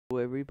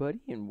everybody,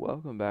 and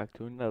welcome back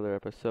to another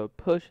episode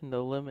pushing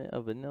the limit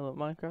of vanilla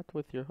Minecraft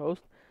with your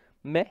host,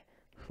 Meh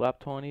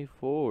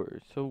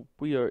Slap24. So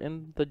we are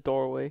in the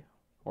doorway,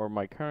 or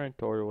my current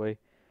doorway,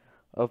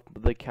 of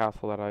the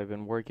castle that I've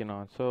been working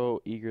on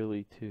so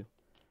eagerly too.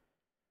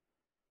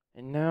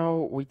 And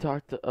now we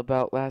talked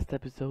about last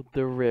episode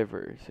the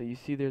river. So you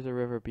see there's a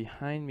river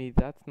behind me.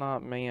 That's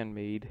not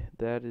man-made.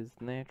 That is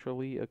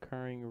naturally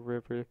occurring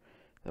river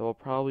that will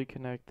probably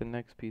connect the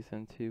next piece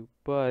into.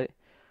 But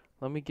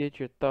let me get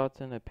your thoughts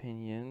and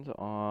opinions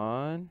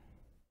on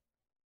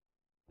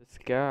the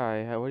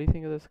sky. What do you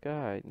think of the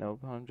sky? No,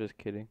 I'm just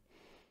kidding.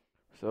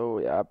 So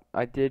yeah,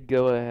 I did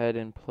go ahead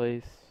and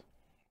place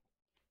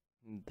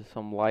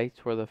some lights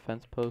for the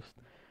fence posts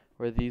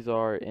where these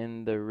are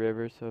in the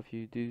river. So if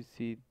you do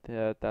see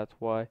that, that's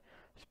why.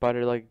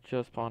 Spider like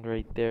just spawned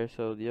right there.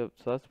 So yep,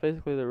 so that's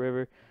basically the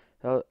river.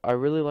 I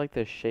really like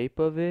the shape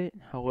of it.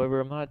 However,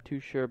 I'm not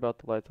too sure about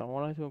the lights. I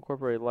wanted to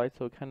incorporate lights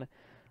so it kind of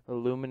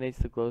illuminates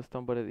the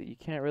glowstone, but you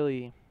can't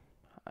really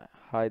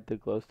hide the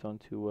glowstone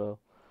too well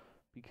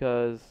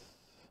because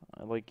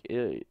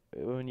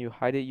when you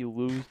hide it you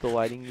lose the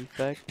lighting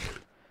effect.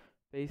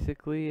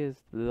 Basically is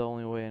the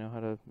only way I know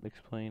how to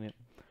explain it.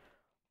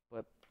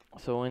 But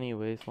so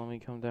anyways, let me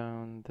come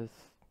down this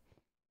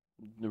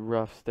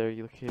rough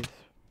staircase.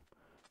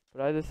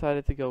 But I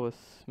decided to go with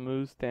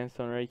smooth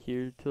sandstone right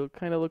here to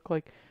kind of look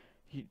like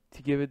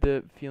to give it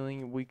the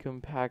feeling we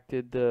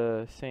compacted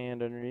the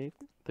sand underneath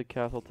the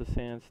castle to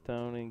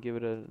sandstone and give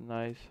it a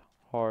nice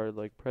hard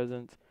like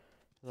presence.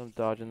 I'm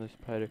dodging the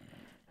spider.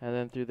 And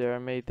then through there I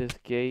made this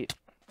gate.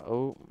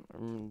 Oh,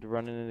 I'm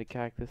running into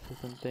cactuses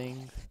and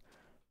things.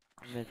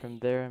 And then from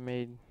there I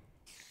made...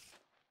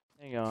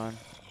 Hang on.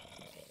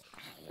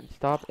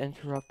 Stop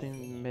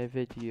interrupting my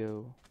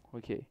video.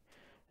 Okay.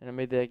 And I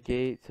made that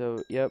gate,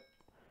 so yep.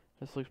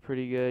 This looks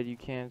pretty good. You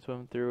can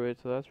swim through it,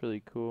 so that's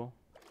really cool.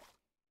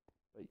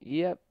 But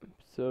yep.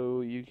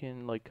 So you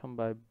can like come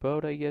by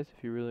boat, I guess,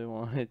 if you really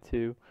wanted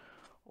to.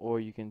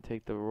 Or you can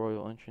take the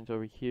royal entrance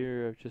over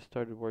here. I've just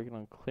started working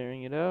on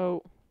clearing it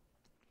out.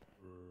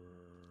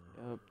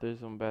 Yep, there's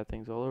some bad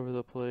things all over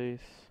the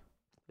place.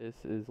 This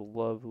is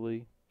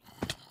lovely.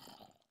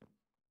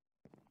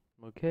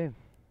 Okay.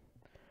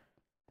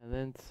 And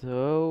then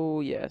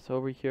so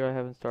over here I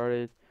haven't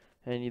started,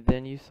 and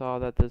then you saw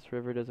that this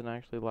river doesn't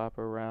actually lap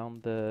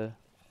around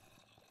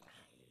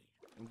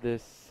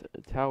this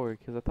tower,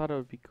 because I thought it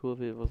would be cool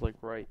if it was like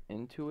right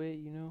into it,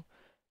 you know.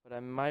 But I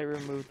might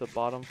remove the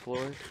bottom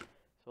floors,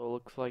 so it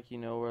looks like, you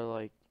know, where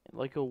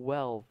like a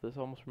well. This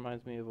almost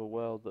reminds me of a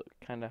well,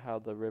 kind of how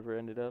the river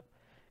ended up.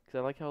 Because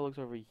I like how it looks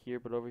over here,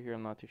 but over here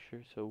I'm not too sure.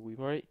 So we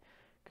might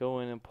go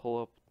in and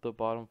pull up the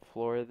bottom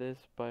floor of this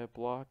by a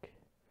block.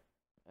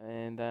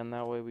 And then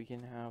that way we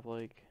can have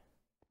like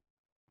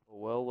a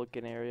well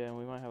looking area, and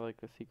we might have like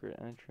a secret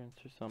entrance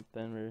or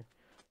something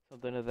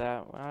of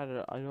that. I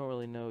don't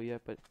really know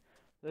yet, but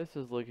this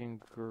is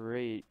looking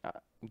great.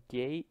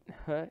 Gate?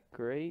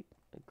 Great?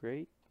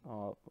 Great?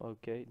 Oh,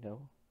 okay,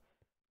 no.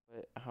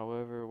 But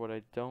however, what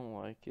I don't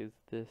like is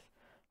this.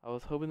 I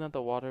was hoping that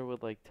the water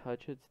would like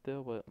touch it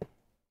still, but it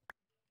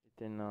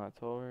did not.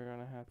 So all we're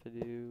gonna have to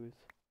do is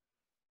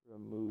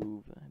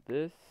remove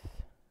this.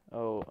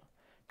 Oh,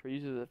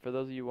 for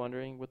those of you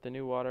wondering, with the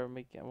new water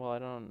well, I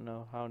don't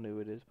know how new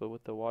it is, but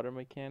with the water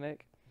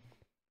mechanic,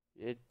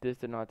 this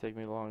did not take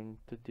me long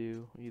to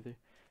do either.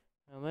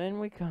 And then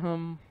we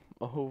come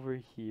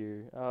over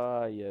here.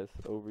 Ah, yes,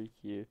 over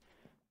here.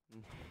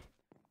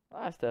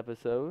 Last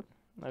episode,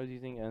 I was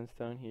using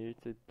endstone here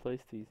to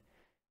place these,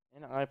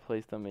 and I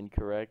placed them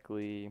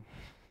incorrectly.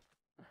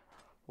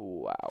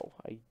 Wow,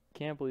 I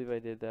can't believe I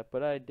did that,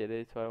 but I did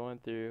it, so I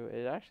went through.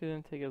 It actually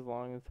didn't take as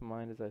long to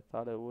mine as I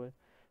thought it would,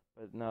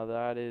 but now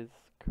that is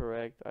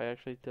correct. I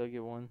actually dug it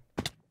one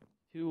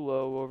too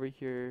low over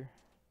here,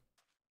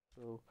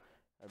 so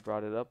I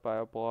brought it up by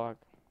a block,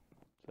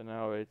 so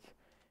now it's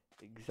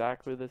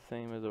exactly the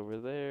same as over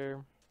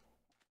there.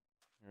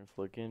 It's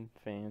looking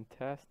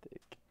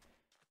fantastic.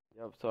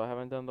 Yep, so I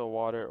haven't done the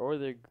water or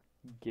the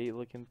gate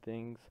looking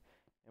things,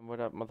 and what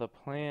the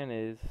plan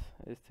is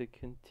to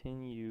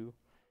continue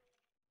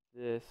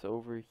this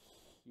over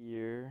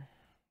here.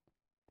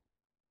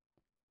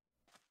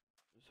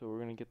 So we're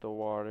gonna get the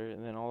water,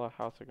 and then all the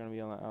houses are gonna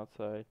be on the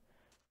outside.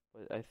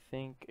 But I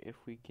think if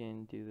we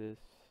can do this,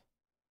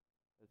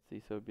 let's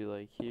see, so it'd be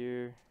like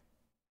here,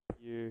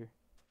 here,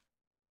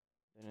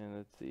 and then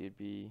let's see, it'd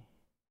be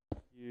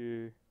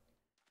here,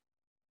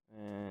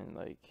 and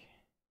like,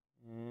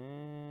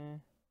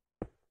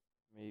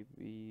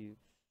 maybe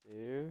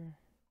there,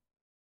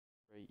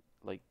 right,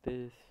 like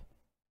this.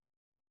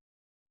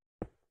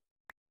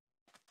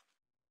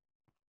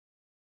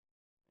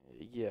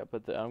 Yeah,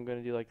 but I'm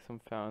gonna do like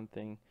some fountain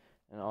thing,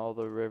 and all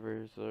the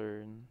rivers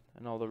and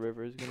all the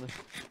rivers gonna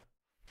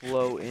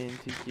flow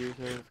into here,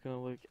 so it's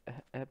gonna look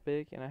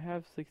epic. And I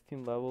have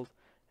 16 levels,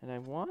 and I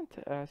want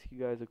to ask you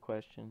guys a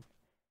question,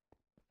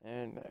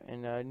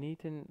 and I need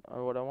to,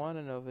 or what I want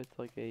to know, if it's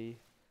like a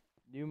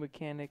new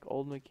mechanic,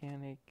 old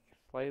mechanic,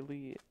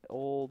 slightly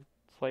old,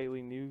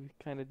 slightly new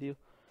kind of deal.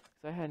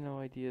 I had no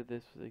idea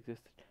this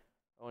existed.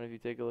 Oh, and if you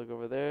take a look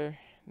over there,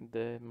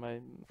 the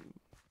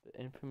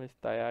infamous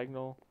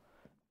diagonal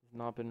has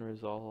not been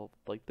resolved.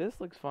 Like, this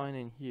looks fine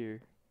in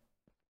here,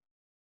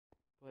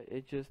 but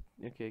it just,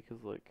 okay,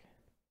 cause look,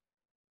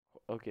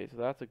 okay, so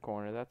that's a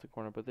corner,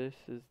 but this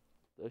is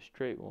a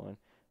straight one,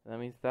 and that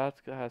means that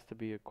has to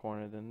be a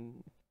corner.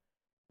 Then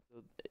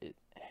so it,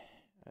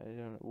 I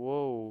don't know.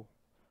 Whoa,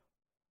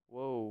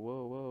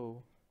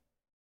 whoa.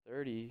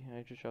 30.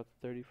 I just shot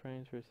the 30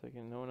 frames for a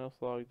second. No one else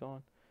logged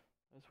on.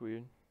 That's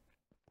weird.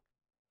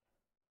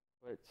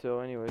 But so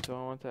anyway, so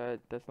I want to add,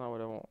 that's not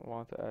what I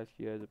want to ask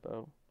you guys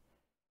about.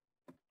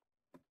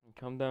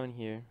 Come down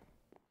here.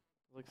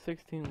 Like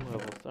 16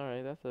 levels.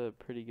 Alright, that's a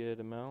pretty good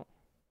amount.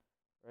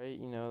 Right?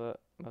 You know,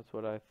 that's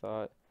what I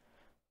thought.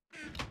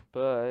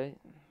 But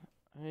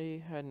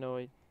I had no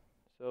idea.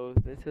 So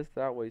this is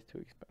that way's too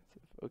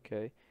expensive.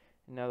 Okay.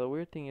 And now the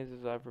weird thing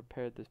is I've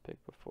repaired this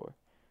pick before.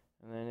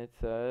 And then it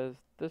says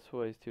this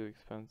way's too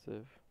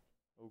expensive.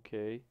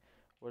 Okay.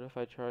 What if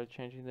I try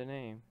changing the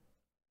name?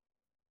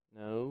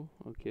 No.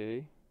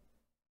 Okay.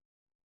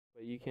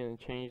 But you can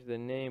change the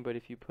name, but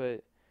if you put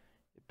it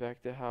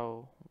back to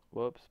how,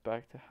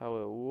 back to how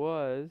it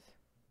was,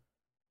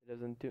 it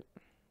doesn't do.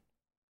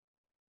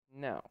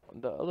 Now,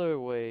 the other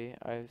way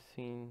I've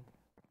seen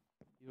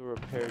you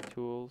repair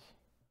tools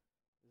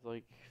is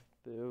like,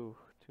 ooh,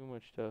 too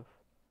much stuff.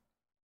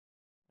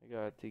 I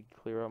got to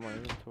clear out my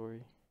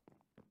inventory.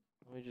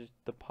 Let me just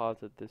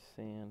deposit this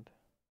sand.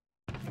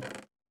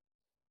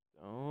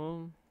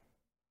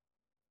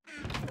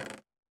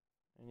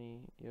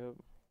 Yep.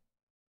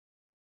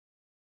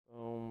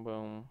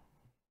 Boom.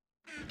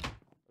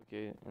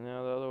 Okay, and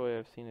now the other way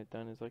I've seen it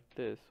done is like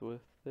this, with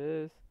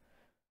this,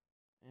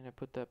 and I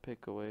put that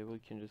pick away. We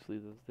can just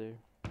leave those there.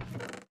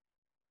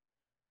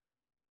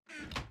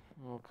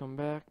 We'll come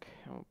back,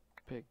 I'll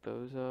pick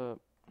those up.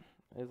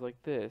 It's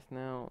like this.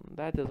 Now,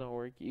 that doesn't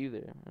work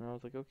either. And I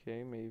was like,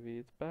 okay, maybe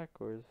it's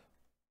backwards.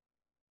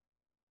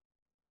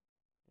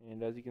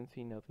 And as you can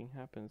see, nothing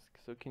happens.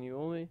 So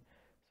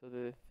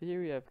the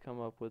theory I've come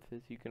up with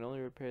is you can only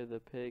repair the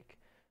pick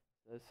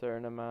a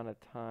certain amount of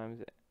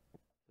times.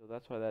 So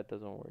that's why that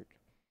doesn't work.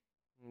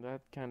 And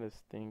that kind of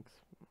stinks.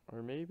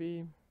 Or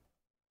maybe,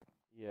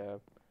 yeah.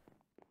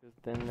 Because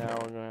then now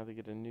we're going to have to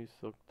get a new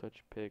silk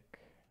touch pick.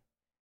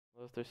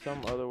 Unless there's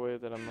some other way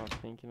that I'm not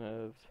thinking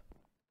of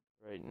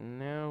right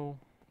now.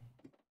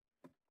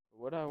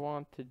 What I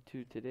wanted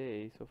to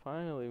today, so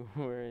finally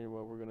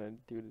what we're going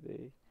to do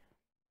today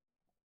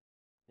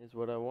is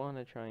what I want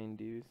to try and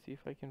do, see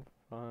if I can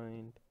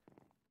find,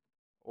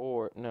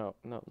 or, no,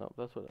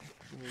 that's what,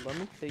 let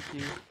me take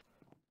you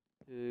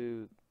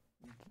to,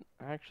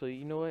 actually,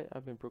 you know what,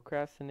 I've been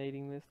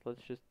procrastinating this,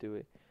 let's just do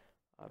it.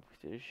 I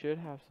should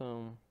have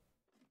some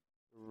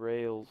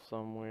rails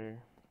somewhere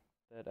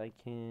that I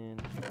can,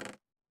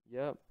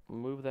 yep,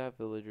 move that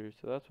villager,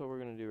 so that's what we're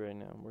going to do right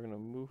now. We're going to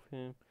move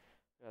him,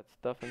 we've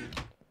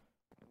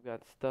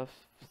got stuff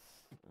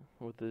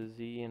with a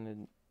Z and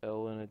an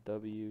L and a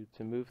W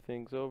to move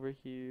things over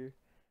here.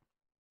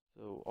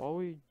 So all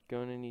we're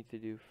gonna need to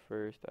do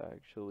first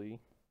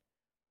actually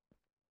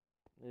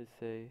is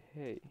say,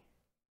 hey,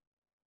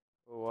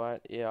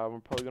 what? Yeah, we're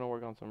probably gonna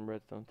work on some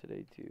redstone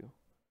today too.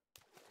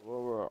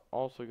 What we're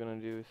also gonna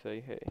do is say,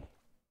 hey,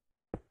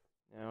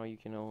 now you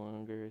can no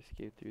longer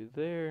escape through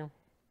there.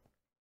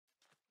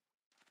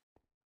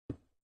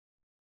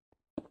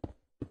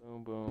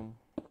 Boom.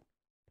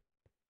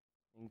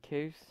 In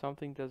case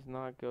something does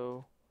not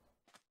go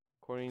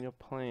according to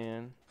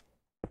plan,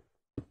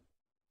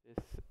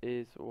 this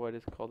is what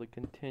is called a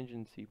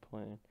contingency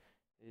plan.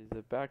 It is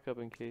a backup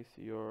in case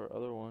your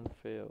other one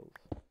fails.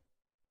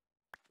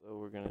 So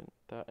we're gonna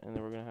and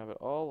then we're gonna have it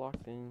all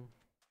locked in.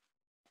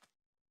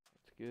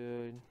 That's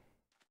good.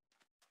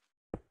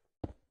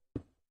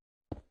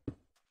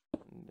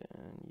 And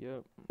then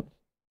yep.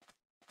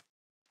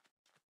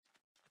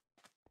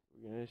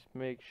 We're gonna just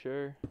make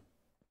sure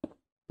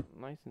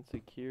nice and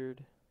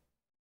secured.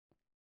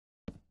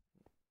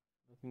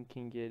 Nothing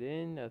can get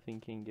in, nothing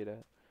can get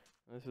out.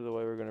 This is the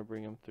way we're gonna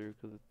bring him through,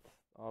 because it's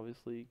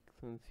obviously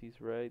since he's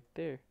right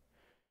there.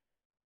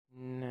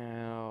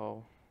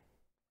 Now,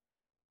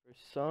 for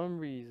some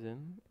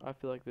reason, I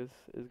feel like this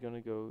is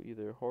gonna go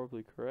either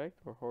horribly correct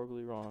or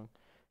horribly wrong.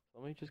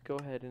 So let me just go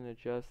ahead and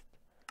adjust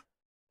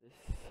this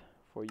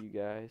for you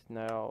guys.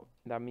 Now,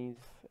 that means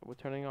we're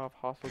turning off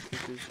hostile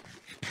creatures.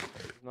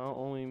 Does not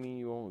only mean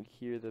you won't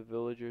hear the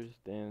villagers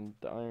and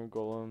the iron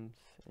golems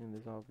and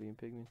the zombie and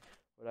pigmen.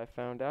 What I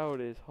found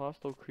out is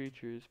hostile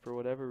creatures, for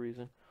whatever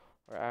reason,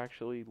 are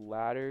actually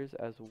ladders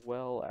as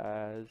well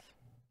as...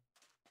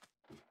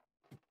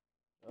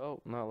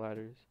 Oh, not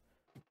ladders.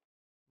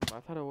 I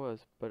thought it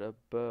was, but a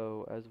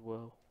bow as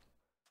well.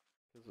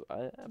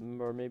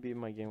 Or maybe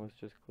my game was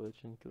just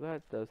glitching, because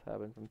that does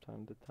happen from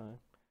time to time.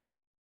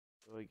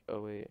 Like,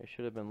 oh wait, I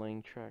should have been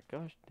laying track.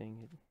 Gosh dang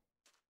it.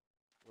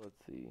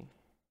 Let's see.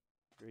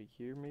 Right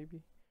here,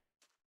 maybe?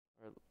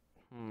 Or,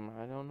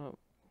 I don't know.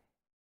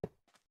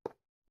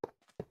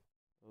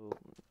 Well,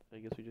 I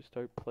guess we just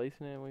start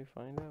placing it and we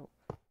find out.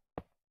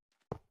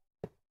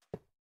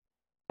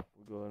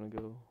 gonna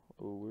go.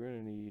 Oh, we're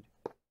gonna need.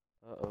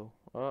 Uh-oh.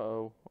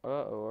 Uh-oh.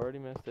 Uh-oh. Already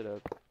messed it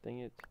up. Dang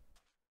it.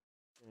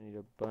 Gonna need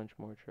a bunch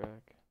more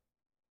track.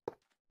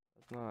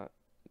 That's not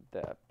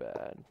that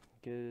bad.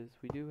 Because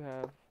we do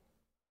have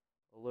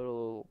a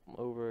little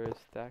over a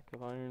stack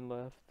of iron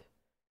left.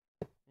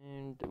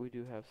 And we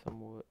do have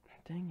some wood.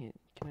 Dang it.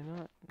 Can I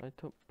not? I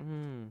took.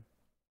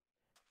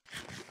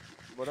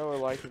 What I would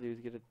like to do is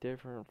get a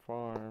different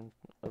farm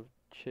of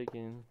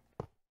chicken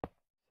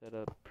set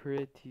up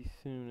pretty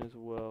soon as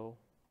well.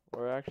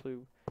 Or actually,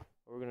 what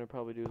we're going to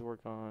probably do is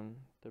work on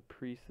the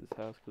priest's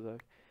house, because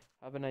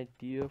I have an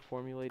idea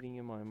formulating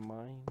in my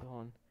mind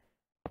on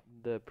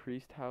the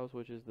priest house,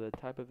 which is the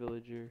type of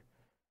villager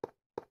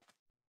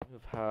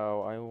of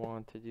how I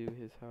want to do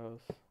his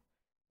house.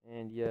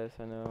 And yes,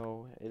 I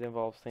know it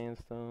involves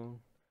sandstone,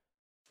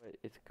 but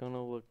it's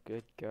gonna look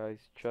good,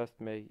 guys. Trust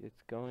me,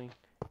 it's going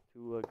to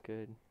look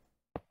good.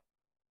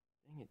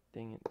 Dang it,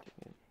 dang it,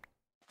 dang it.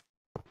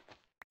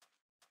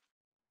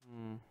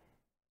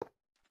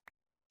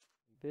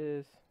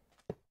 This.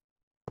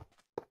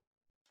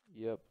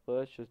 Yep,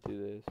 let's just do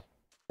this.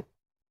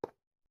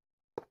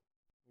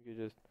 We could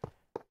just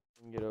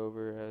bring it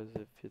over as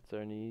it fits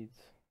our needs.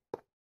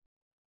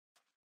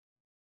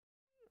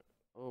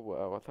 Oh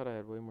wow, I thought I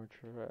had way more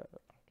track.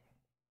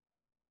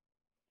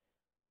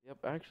 Yep,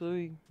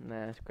 actually,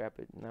 nah, scrap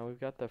it. Now we've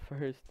got the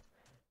first.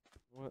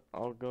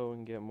 I'll go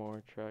and get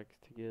more tracks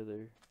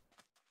together.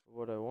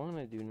 What I want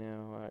to do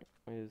now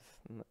is,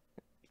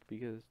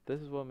 because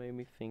this is what made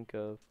me think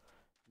of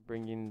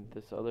bringing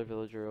this other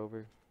villager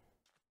over.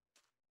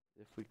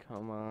 If we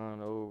come on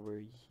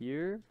over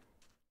here.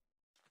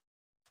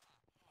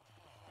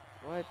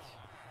 What?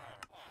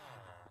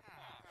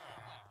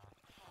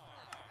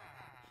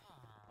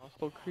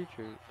 Hostile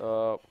creature.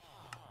 Of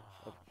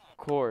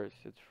course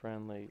it's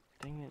friendly.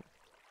 Dang it.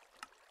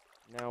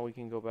 Now we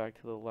can go back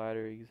to the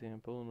ladder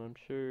example, and I'm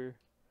sure.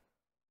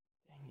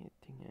 Dang it,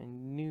 dang it.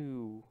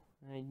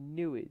 I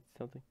knew it.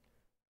 Something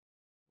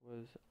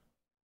was.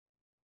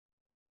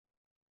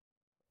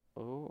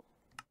 Oh.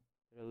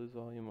 Did I lose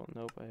volume? Oh,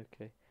 nope.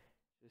 Okay.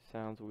 This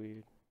sounds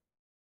weird.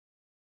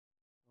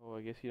 Oh,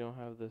 I guess you don't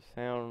have the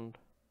sound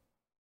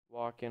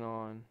walking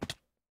on.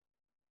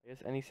 I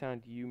guess any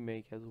sound you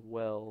make as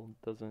well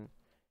doesn't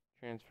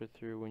transfer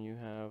through when you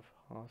have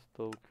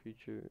hostile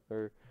creature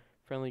or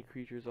friendly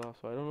creatures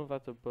also. I don't know if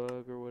that's a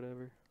bug or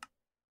whatever.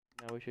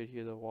 Now we should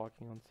hear the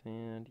walking on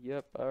sand.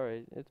 Yep,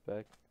 alright, it's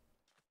back.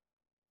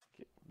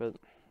 Okay, but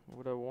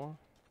what I want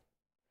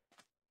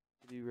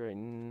to do right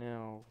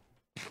now,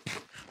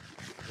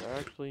 we're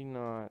actually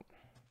not.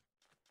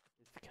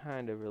 It's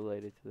kind of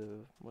related to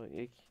the, well,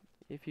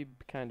 if you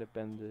kind of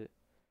bend it,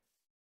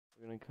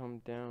 we're gonna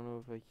come down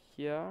over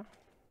here.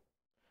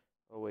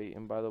 Oh wait,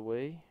 and by the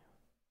way,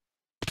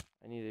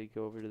 I need to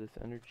go over to this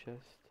ender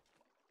chest,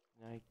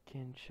 and I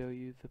can show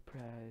you the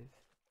prize.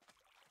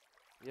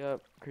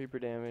 Yep, creeper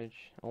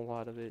damage, a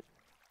lot of it.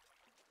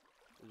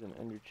 There's an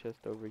ender chest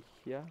over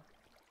here.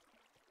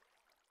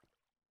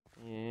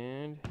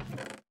 And,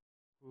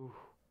 ooh,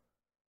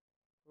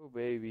 oh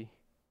baby,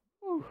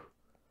 ooh.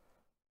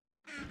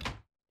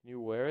 Can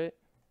you wear it?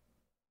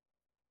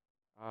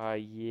 Ah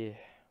yeah,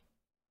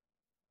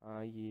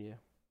 ah yeah.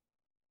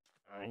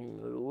 I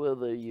will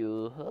wither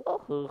you.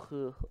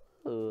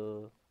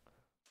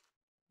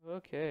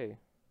 Okay.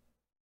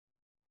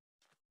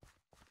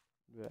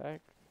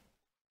 Back.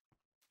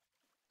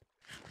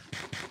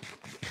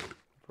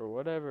 For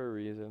whatever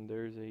reason,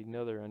 there's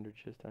another ender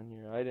chest down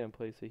here. I didn't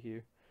place it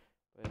here,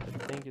 but I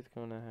think it's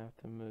gonna have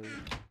to move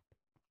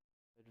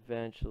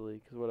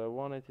eventually. Because what I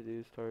wanted to do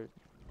is start.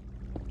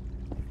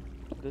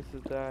 This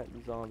is that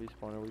zombie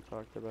spawner we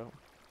talked about,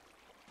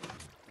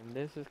 and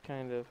this is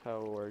kind of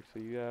how it works. So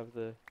you have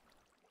the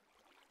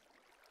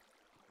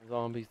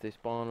zombies. They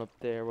spawn up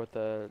there with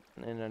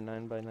in a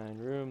 9x9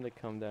 room. They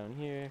come down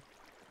here.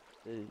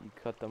 You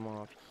cut them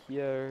off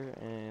here,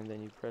 and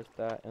then you press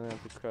that, and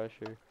that's a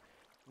crusher.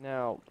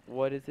 Now,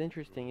 what is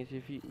interesting is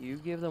if you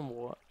give them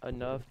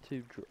enough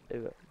to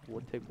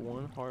take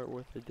 1 heart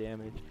worth of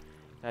damage.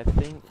 I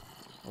think.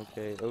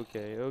 Okay.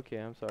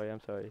 I'm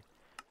sorry.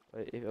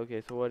 But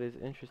okay, so what is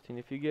interesting?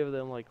 If you give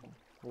them like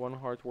 1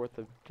 heart's worth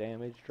of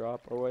damage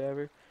drop or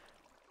whatever,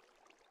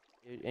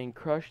 and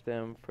crush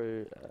them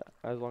for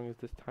as long as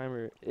this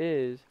timer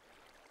is,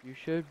 you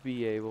should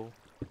be able.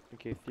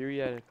 Okay,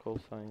 theoretical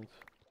science.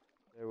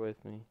 Bear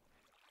with me.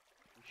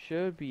 You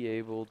should be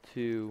able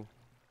to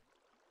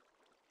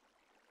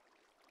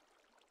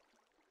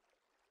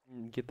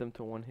get them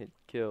to 1-hit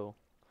kill,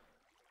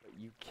 but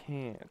you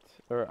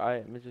can't. Or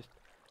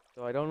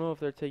so I don't know if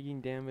they're taking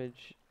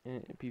damage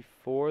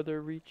before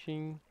they're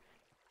reaching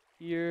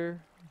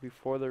here,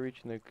 before they're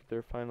reaching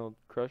their final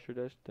crusher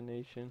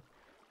destination,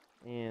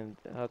 and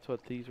that's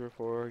what these were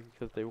for,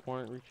 because they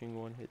weren't reaching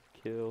 1-hit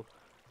kill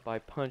by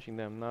punching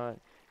them, not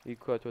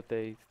equipped with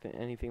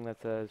anything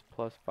that says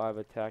 +5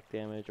 attack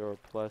damage or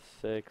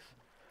 +6.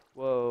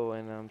 Whoa,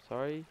 and I'm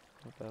sorry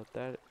about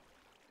that.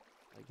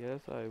 I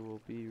guess I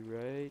will be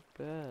right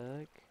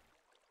back.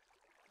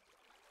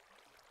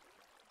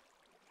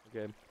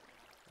 Okay,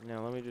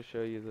 Now let me just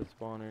show you the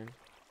spawner.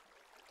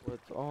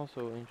 What's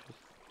also interesting.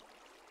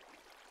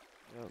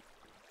 Yep.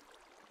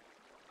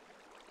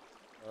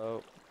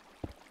 Oh.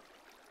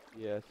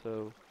 Yeah,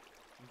 so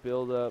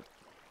build up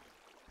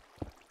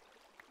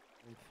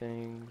and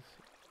things.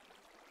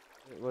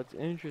 What's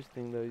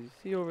interesting though, you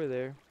see over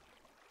there,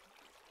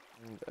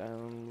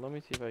 and let me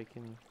see if I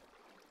can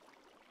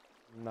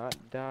not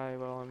die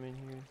while I'm in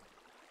here.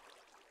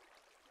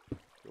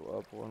 Go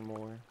up one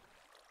more.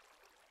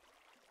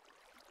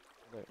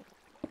 There.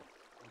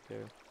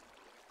 Okay.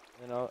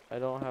 And I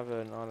don't have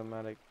an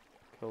automatic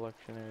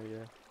collection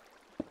area.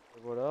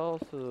 But what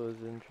also is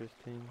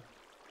interesting,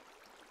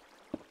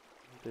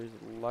 there's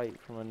light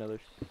from another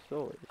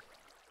source.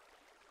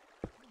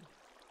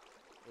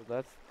 So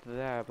that's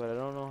that, but I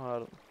don't know how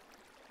to...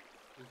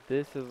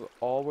 This is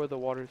all where the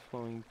water's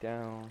flowing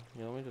down.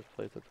 Yeah, let me just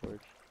place a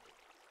torch.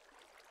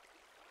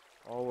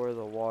 All where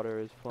the water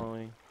is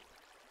flowing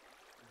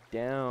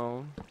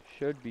down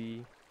should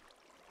be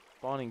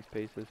spawning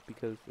spaces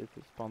because it's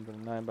spawned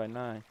in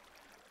 9x9.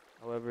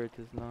 However, it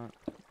does not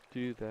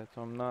do that,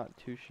 so I'm not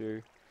too sure.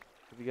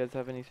 If you guys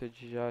have any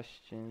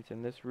suggestions,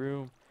 and this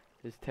room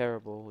is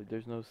terrible.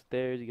 There's no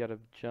stairs, you gotta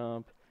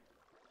jump.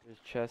 There's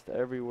chests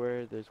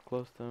everywhere. There's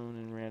glowstone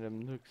and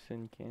random nooks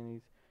and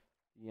crannies.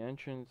 The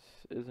entrance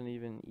isn't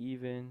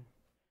even.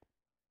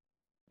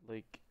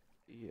 Like,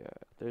 yeah,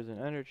 there's an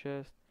ender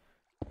chest.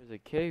 There's a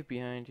cave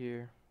behind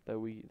here that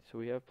so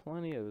we have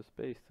plenty of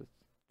space to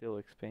still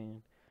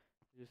expand.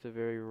 Just a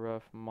very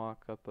rough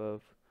mock-up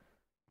of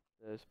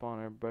the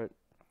spawner, but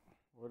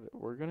what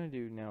we're gonna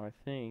do now, I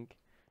think,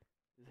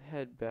 is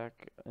head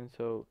back, and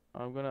so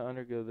I'm gonna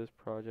undergo this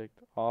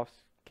project off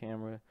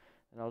camera,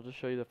 and I'll just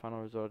show you the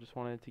final result. I just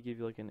wanted to give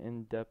you like an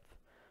in-depth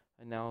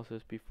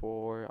analysis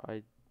before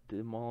I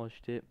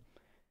demolished it.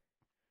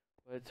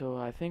 But so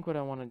I think what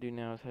I want to do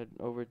now is head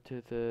over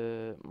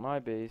to my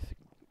base,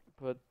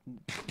 put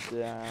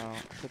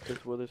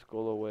this wither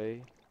skull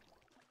away,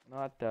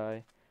 not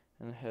die,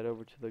 and head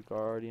over to the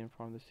guardian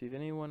farm to see if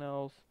anyone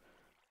else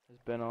has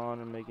been on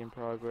and making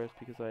progress,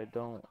 because a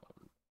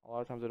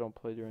lot of times I don't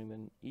play during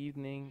the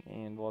evening,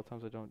 and a lot of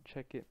times I don't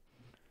check it.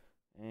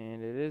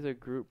 And it is a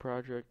group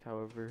project,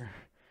 however,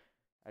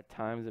 at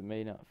times it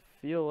may not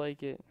feel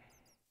like it.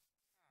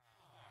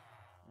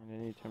 And I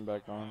need to turn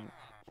back on.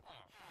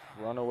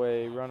 Run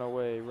away, run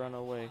away, run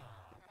away.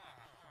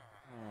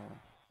 Oh.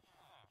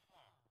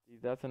 See,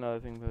 that's another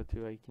thing though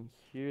too, I can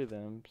hear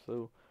them,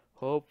 so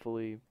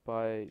hopefully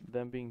by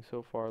them being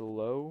so far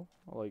low,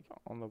 like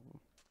on the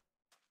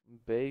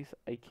base,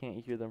 I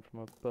can't hear them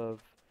from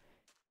above.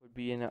 Would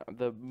be in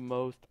the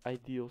most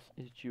ideal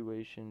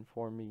situation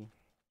for me.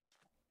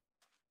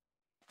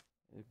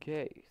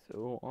 Okay,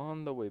 so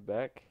on the way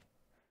back,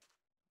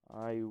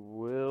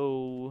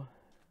 I'll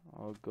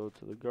go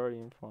to the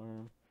Guardian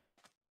farm,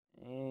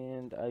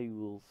 and I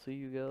will see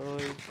you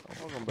guys.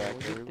 Welcome back,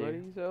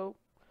 everybody. So,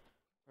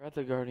 we're at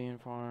the Guardian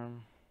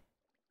farm,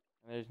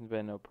 and there's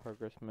been no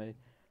progress made.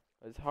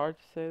 But it's hard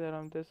to say that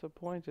I'm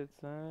disappointed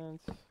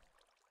since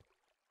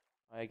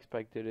I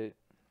expected it.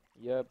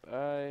 Yep,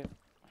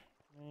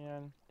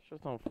 man, it's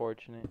just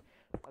unfortunate.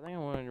 I think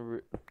I'm going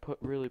to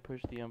really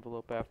push the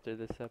envelope after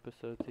this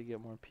episode to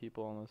get more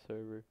people on the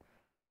server.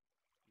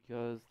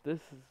 Because this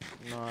is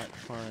not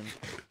fun.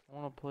 I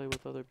want to play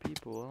with other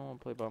people. I don't want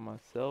to play by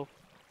myself.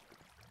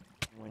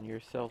 When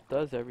yourself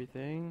does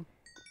everything,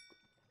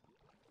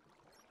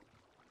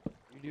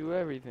 you do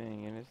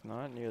everything, and it's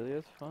not nearly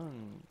as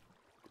fun.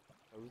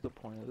 That was the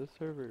point of the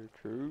server,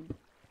 true?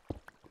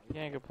 You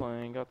can't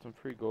complain. Got some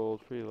free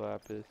gold, free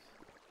lapis.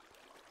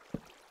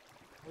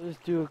 I'll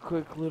just do a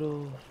quick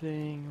little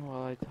thing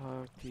while I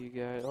talk to you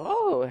guys.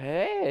 Oh,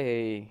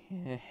 hey!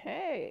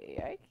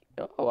 Hey!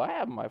 I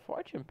have my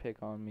fortune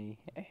pick on me.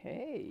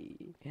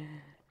 Hey!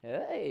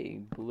 Hey!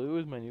 Blue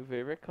is my new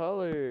favorite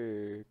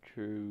color.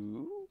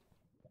 True?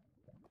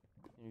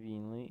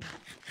 Conveniently.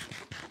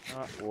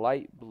 Not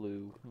light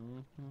blue.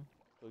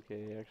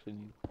 Okay, I actually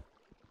need...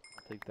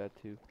 I'll take that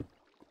too.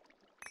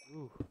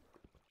 Ooh.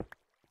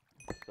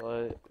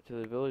 Sell it to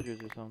the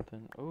villagers or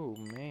something. Oh,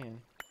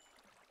 man.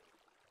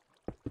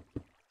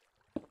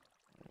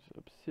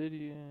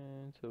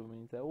 Obsidian, so it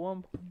means at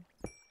one point.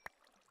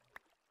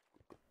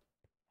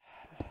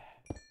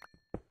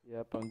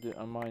 Yep,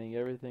 I'm mining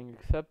everything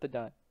except the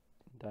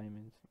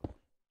diamonds.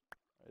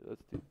 Alright,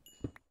 let's do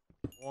this.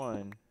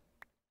 1,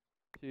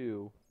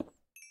 2,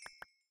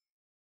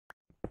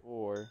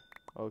 4.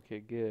 Okay,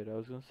 good. I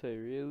was gonna say,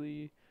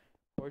 really?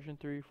 Fortune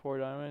 3, 4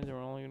 diamonds, and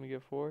we're only gonna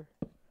get 4?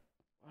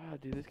 Wow,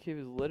 dude, this cave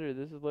is littered.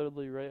 This is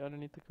literally right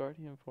underneath the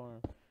Guardian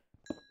farm.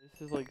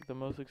 This is like the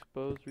most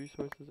exposed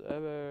resources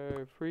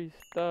ever. Free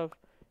stuff.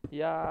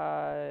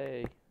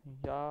 Yay.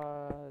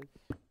 Yes.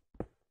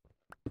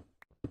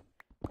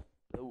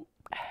 Oh.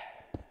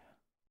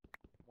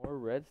 More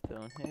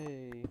redstone.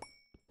 Hey.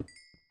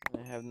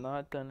 I have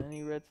not done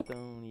any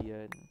redstone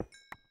yet.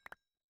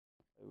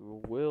 I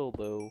will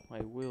though.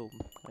 I will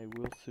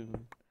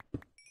soon.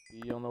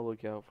 Be on the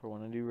lookout for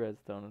when I do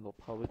redstone. It'll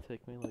probably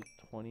take me like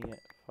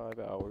 25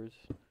 hours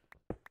or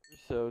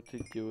so to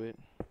do it.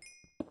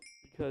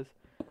 because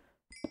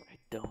I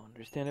don't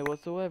understand it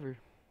whatsoever.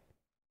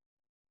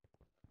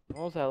 I'm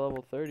almost at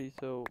level 30,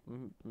 so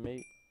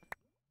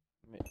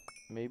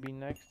maybe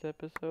next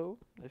episode,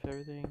 if I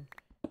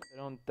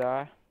don't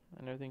die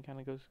and everything kind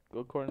of goes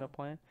according to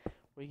plan,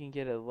 we can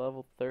get a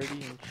level 30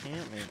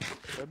 enchantment.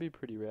 That'd be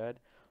pretty rad.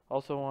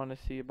 Also want to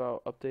see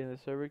about updating the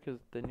server because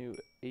the new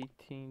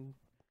 18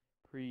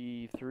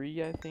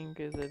 pre-3 I think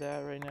is it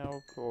at right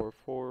now, or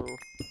 4.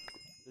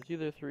 It's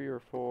either 3 or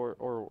 4,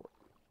 or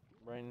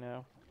right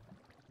now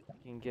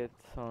we can get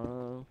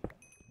some,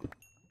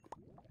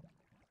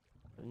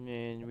 and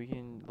then we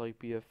can like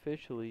be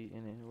officially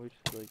in it, which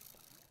is like,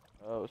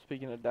 oh,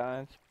 speaking of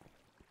dying,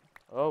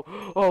 oh,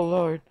 oh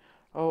lord,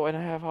 oh, and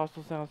I have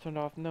hostile sounds turned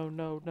off. No,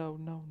 no, no,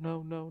 no,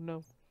 no, no,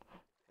 no.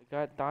 I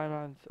got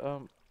diamonds.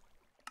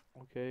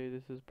 Okay,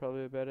 this is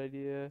probably a bad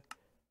idea.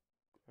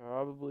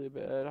 Probably a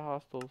bad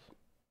hostiles.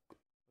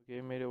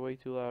 Okay, made it way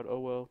too loud. Oh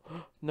well.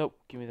 Nope,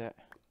 give me that.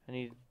 I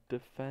need to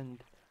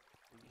defend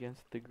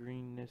against the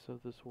greenness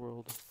of this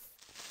world.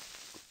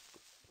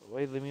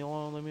 Wait, leave me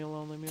alone, leave me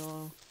alone, leave me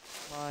alone.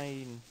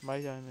 Mine,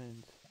 my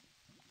diamonds.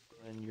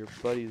 And your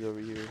buddies over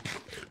here.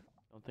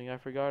 Don't think I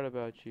forgot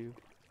about you.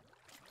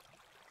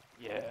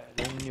 Yeah,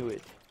 they knew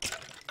it.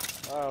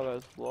 Wow,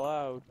 that's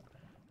loud.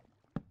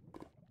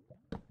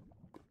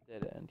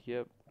 Dead end,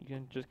 yep. You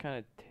can just kind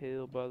of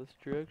tell by the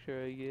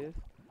structure, I guess.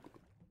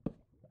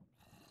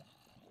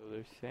 So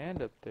there's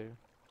sand up there.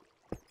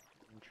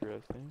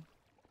 Interesting.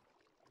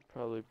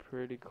 Probably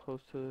pretty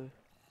close to,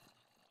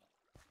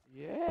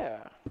 yeah,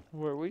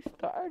 where we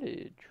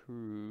started.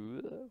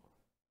 True.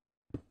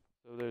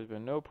 So there's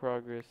been no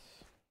progress.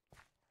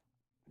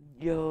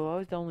 Yo, I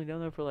was only down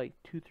there for like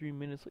 2-3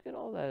 minutes. Look at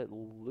all that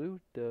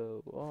loot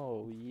though.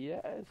 Oh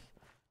yes.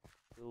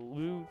 The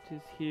loot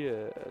is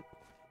here.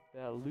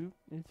 That loot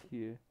is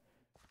here.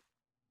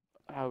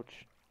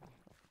 Ouch.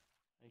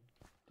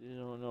 I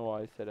don't know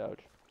why I said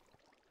ouch.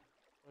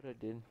 But I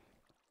did.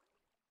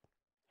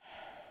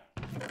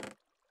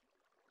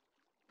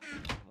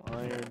 Some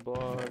iron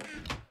blocks.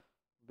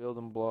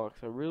 Building blocks.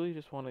 I really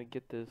just want to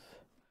get this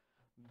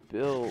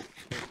built.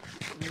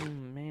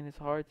 Man, it's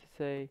hard to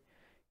say.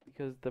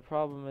 Because the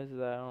problem is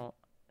that I don't,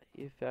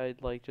 if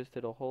I'd like just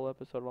did a whole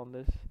episode on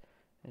this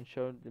and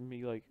showed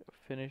me like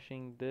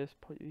finishing this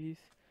piece,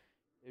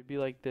 it'd be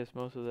like this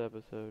most of the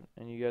episode,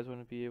 and you guys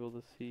wouldn't be able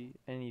to see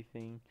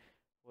anything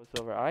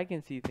whatsoever. I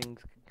can see things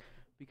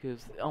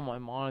because on my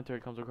monitor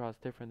it comes across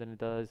different than it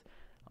does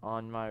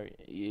on my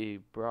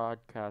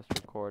broadcast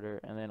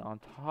recorder, and then on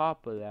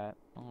top of that,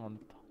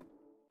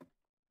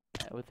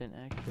 with an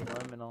extra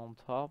lemon on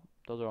top,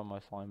 those are all my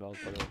slime bells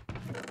by the way.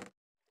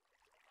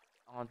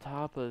 On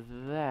top of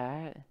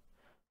that,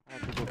 I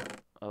have to go.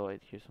 Oh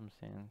wait, here's some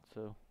sand.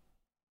 So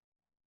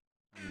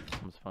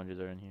some sponges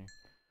are in here.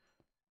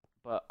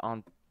 But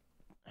on,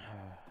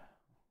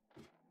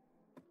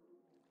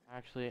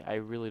 actually, I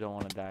really don't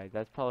want to die.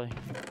 That's probably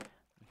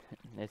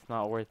it's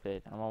not worth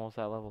it. I'm almost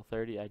at level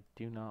 30. I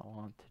do not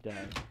want to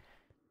die.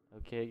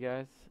 Okay,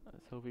 guys.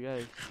 So hope you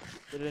guys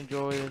did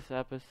enjoy this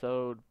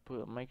episode.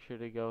 Make sure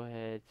to go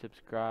ahead,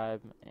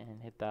 subscribe,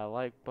 and hit that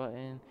like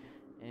button.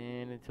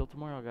 And until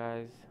tomorrow,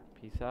 guys.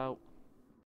 Peace out.